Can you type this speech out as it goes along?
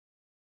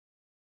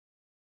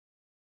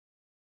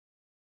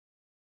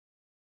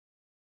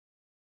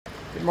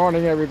Good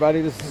morning, everybody.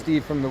 This is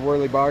Steve from the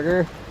Worley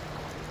Bugger.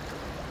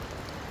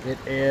 It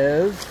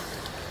is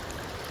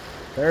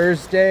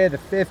Thursday, the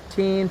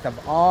 15th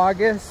of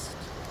August,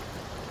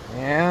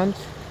 and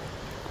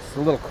just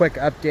a little quick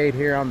update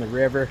here on the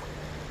river,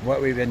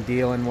 what we've been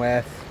dealing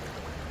with.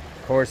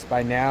 Of course,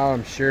 by now,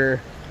 I'm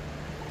sure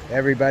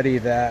everybody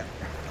that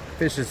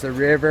fishes the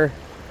river,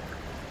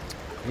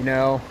 you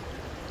know,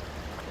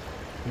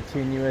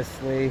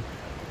 continuously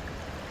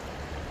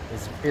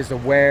is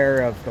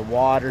aware of the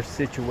water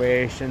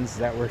situations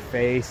that we're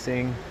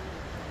facing.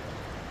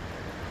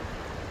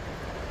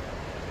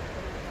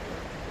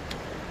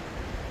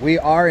 We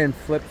are in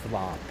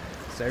flip-flop,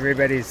 so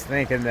everybody's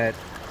thinking that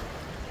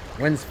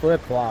when's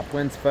flip-flop,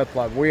 when's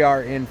flip-flop. We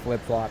are in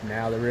flip-flop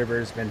now. The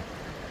river's been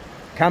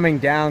coming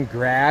down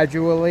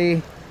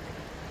gradually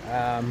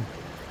over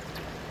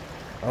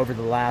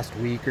the last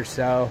week or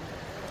so.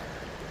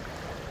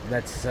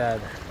 That's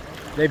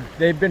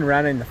they've been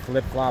running the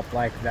flip-flop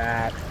like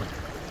that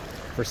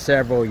for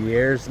several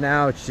years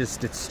now. It's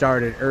just it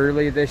started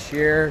early this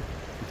year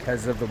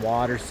because of the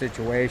water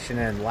situation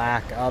and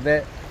lack of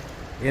it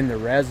in the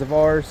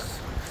reservoirs.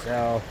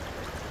 So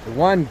the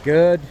one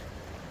good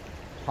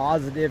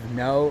positive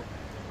note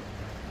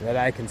that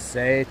I can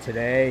say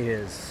today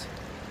is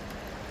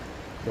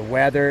the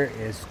weather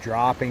is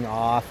dropping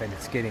off and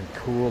it's getting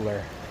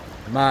cooler,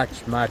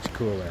 much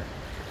cooler.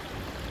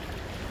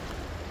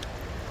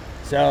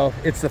 So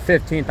it's the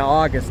 15th of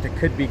August. It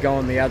could be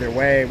going the other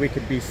way. We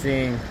could be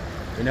seeing,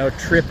 you know,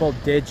 triple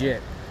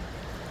digit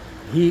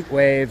heat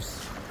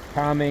waves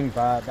coming,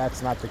 but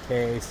that's not the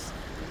case.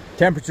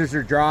 Temperatures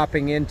are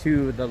dropping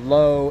into the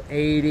low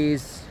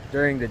 80s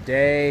during the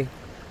day,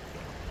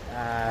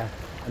 and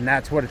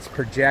that's what it's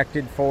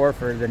projected for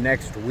the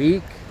next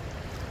week,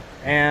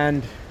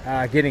 and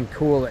getting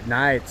cool at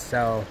night.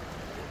 So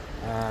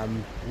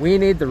we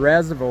need the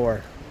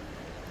reservoir.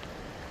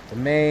 The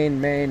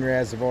main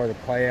reservoir, the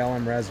Ple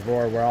Elum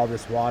Reservoir, where all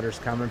this water's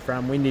coming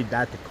from, we need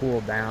that to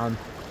cool down.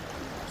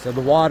 So the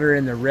water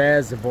in the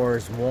reservoir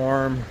is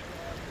warm,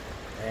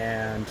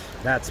 and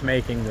that's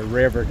making the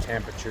river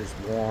temperatures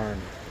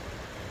warm.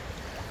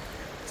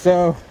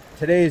 So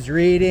today's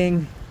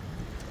reading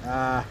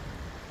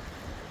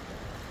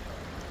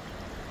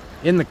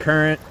in the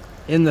current,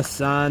 in the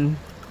sun,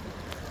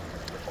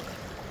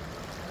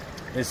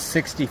 is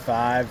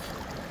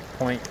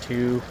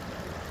 65.2.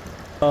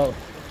 Oh,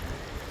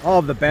 all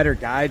of the better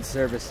guide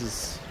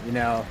services, you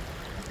know,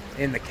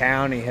 in the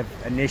county have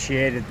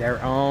initiated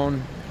their own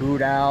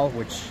hoot owl,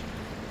 which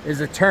is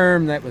a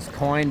term that was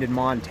coined in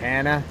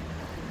Montana.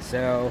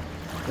 So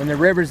when the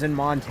rivers in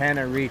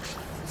Montana reach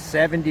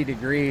 70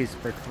 degrees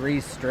for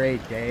 3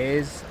 straight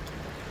days,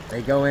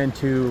 they go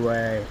into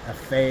a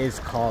phase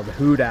called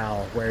hoot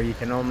owl, where you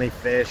can only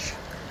fish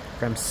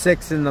from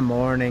 6 in the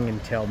morning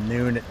until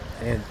noon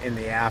in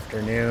the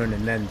afternoon,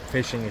 and then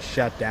fishing is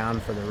shut down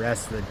for the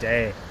rest of the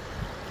day.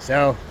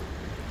 So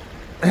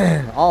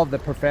all of the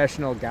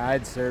professional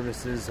guide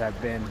services have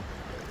been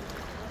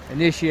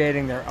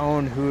initiating their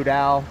own hoot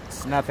owl.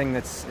 It's nothing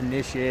that's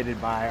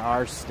initiated by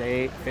our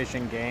state Fish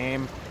and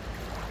Game.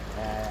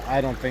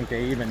 I don't think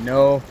they even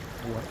know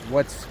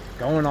what's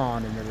going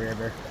on in the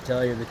river. To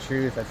tell you the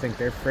truth, I think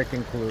they're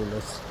freaking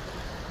clueless.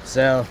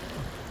 So,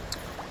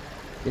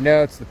 you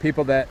know, it's the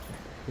people that,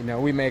 you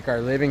know, we make our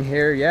living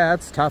here. Yeah,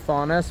 it's tough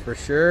on us for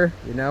sure.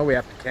 You know, we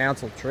have to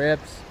cancel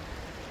trips.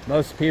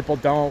 Most people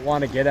don't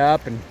want to get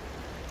up and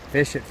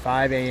fish at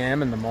 5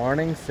 a.m. in the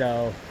morning,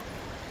 so,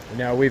 you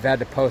know, we've had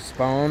to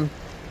postpone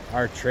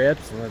our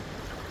trips. I'm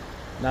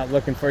not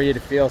looking for you to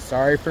feel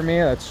sorry for me.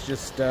 That's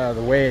just the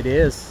way it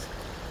is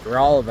for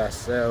all of us.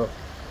 So,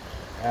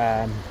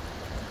 but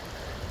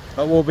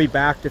we'll be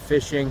back to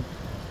fishing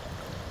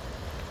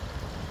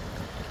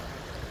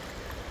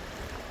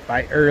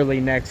by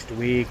early next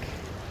week,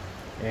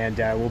 and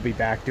we'll be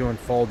back doing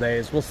full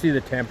days. We'll see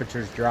the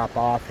temperatures drop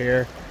off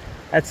here.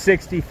 At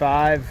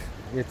 65,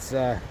 it's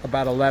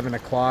about 11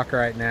 o'clock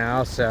right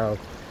now, so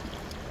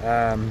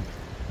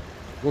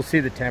we'll see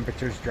the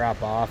temperatures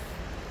drop off.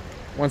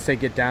 Once they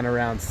get down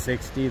around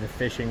 60, the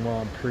fishing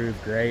will improve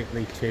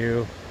greatly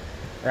too.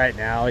 Right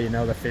now, you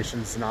know, the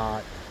fishing's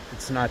not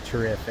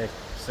terrific.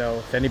 So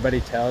if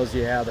anybody tells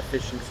you, yeah, the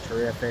fishing's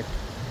terrific,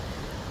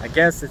 I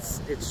guess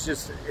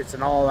it's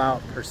an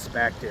all-out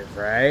perspective,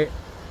 right?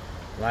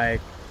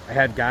 Like, I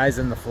had guys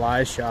in the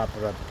fly shop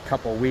a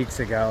couple weeks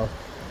ago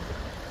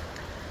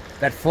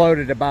that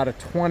floated about a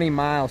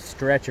 20-mile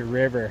stretch of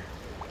river,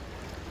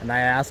 and I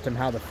asked them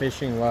how the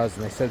fishing was,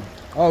 and they said,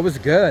 oh, it was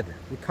good,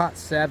 we caught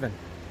 7.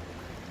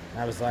 And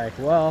I was like,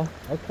 well,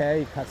 okay,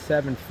 you caught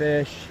 7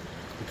 fish,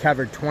 you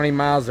covered 20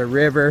 miles of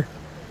river.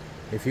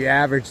 If you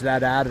average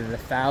that out at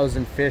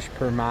 1,000 fish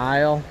per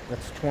mile,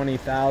 that's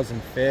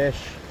 20,000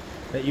 fish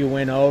that you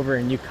went over,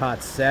 and you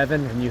caught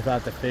 7, and you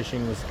thought the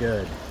fishing was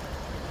good.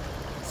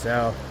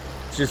 So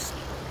just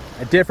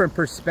a different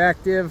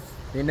perspective,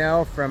 you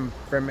know, from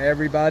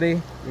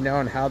everybody, you know,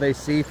 and how they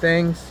see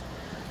things.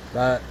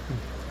 But,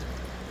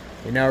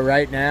 you know,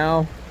 right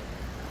now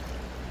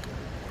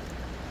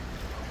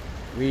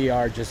we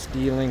are just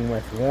dealing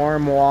with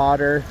warm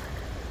water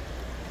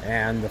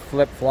and the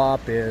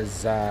flip-flop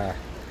is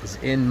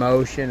in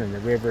motion and the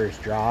river is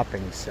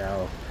dropping.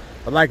 So,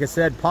 but like I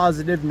said,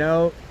 positive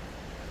note,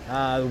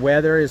 the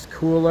weather is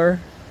cooler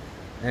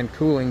and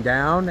cooling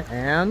down,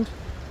 and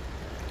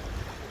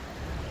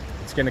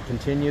it's going to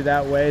continue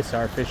that way, so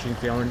our fishing's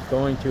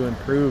going to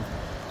improve.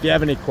 If you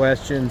have any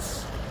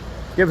questions,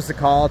 give us a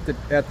call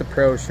at the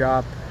pro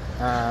shop.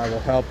 We'll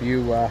help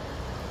you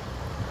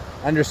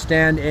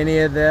understand any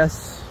of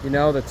this, you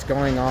know, that's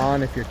going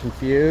on if you're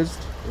confused.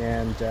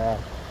 And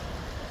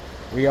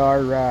we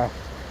are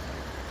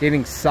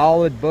getting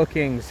solid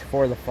bookings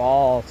for the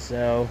fall,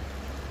 so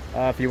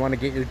if you want to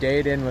get your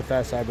date in with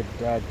us, I would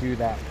do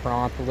that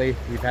promptly.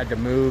 We've had to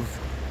move,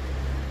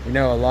 you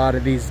know, a lot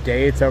of these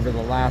dates over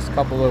the last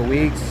couple of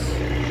weeks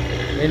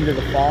into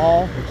the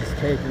fall, which is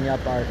taking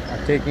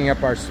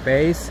up our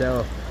space.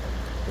 So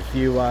if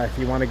you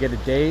want to get a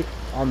date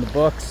on the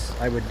books,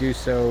 I would do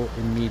so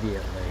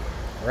immediately.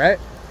 All right,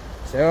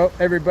 so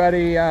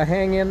everybody,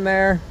 hang in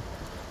there,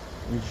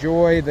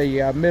 enjoy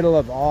the middle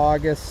of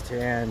August,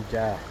 and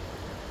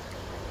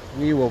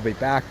we will be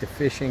back to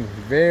fishing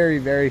very,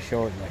 very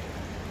shortly.